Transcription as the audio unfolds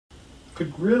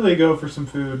Could really go for some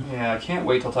food. Yeah, I can't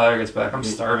wait till Tyler gets back. I'm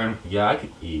starving. Yeah, I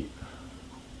could eat.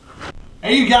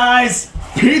 Hey, you guys!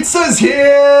 Pizza's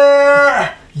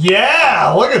here!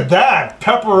 Yeah, look at that.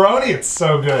 Pepperoni, it's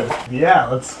so good. Yeah,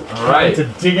 let's try to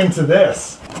dig into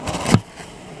this.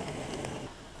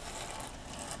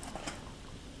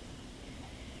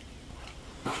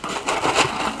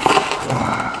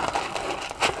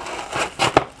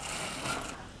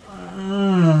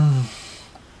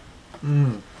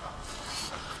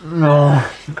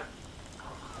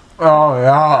 Oh,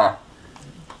 yeah.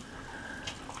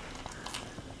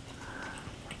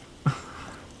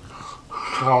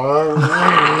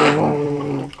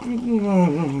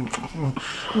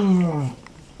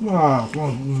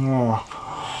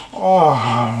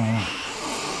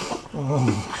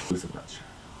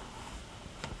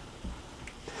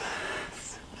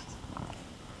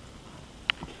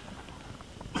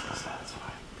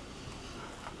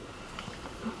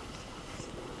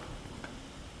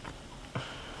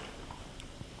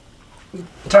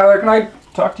 Tyler, can I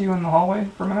talk to you in the hallway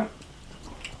for a minute?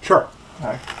 Sure.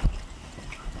 Hi.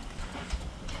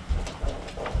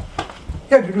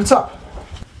 Yeah, dude, what's up?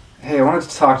 Hey, I wanted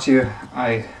to talk to you.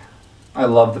 I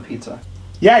love the pizza.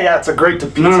 Yeah, it's a great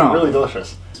pizza. No. Really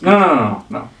delicious. No.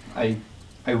 I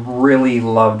really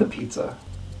love the pizza.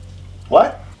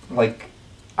 What? Like,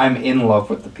 I'm in love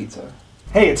with the pizza.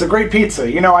 Hey, it's a great pizza.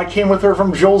 You know, I came with her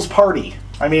from Joel's party.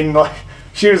 I mean, like,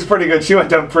 she was pretty good. She went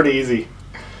down pretty easy.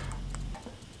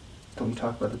 Don't you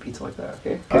talk about the pizza like that,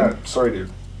 okay? Sorry,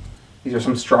 dude. These are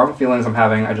some strong feelings I'm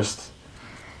having. I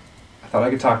thought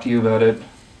I could talk to you about it.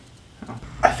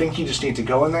 I think you just need to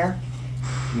go in there.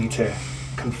 You need to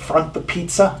confront the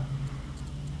pizza.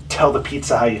 Tell the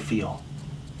pizza how you feel.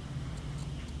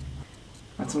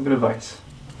 That's some good advice.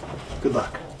 Good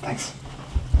luck. Thanks.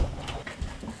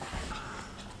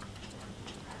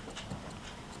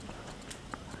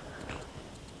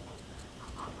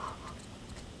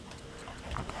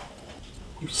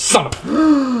 You son of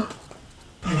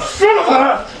You son of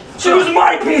a Choose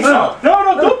my pizza!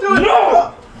 No, don't do it!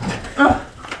 No!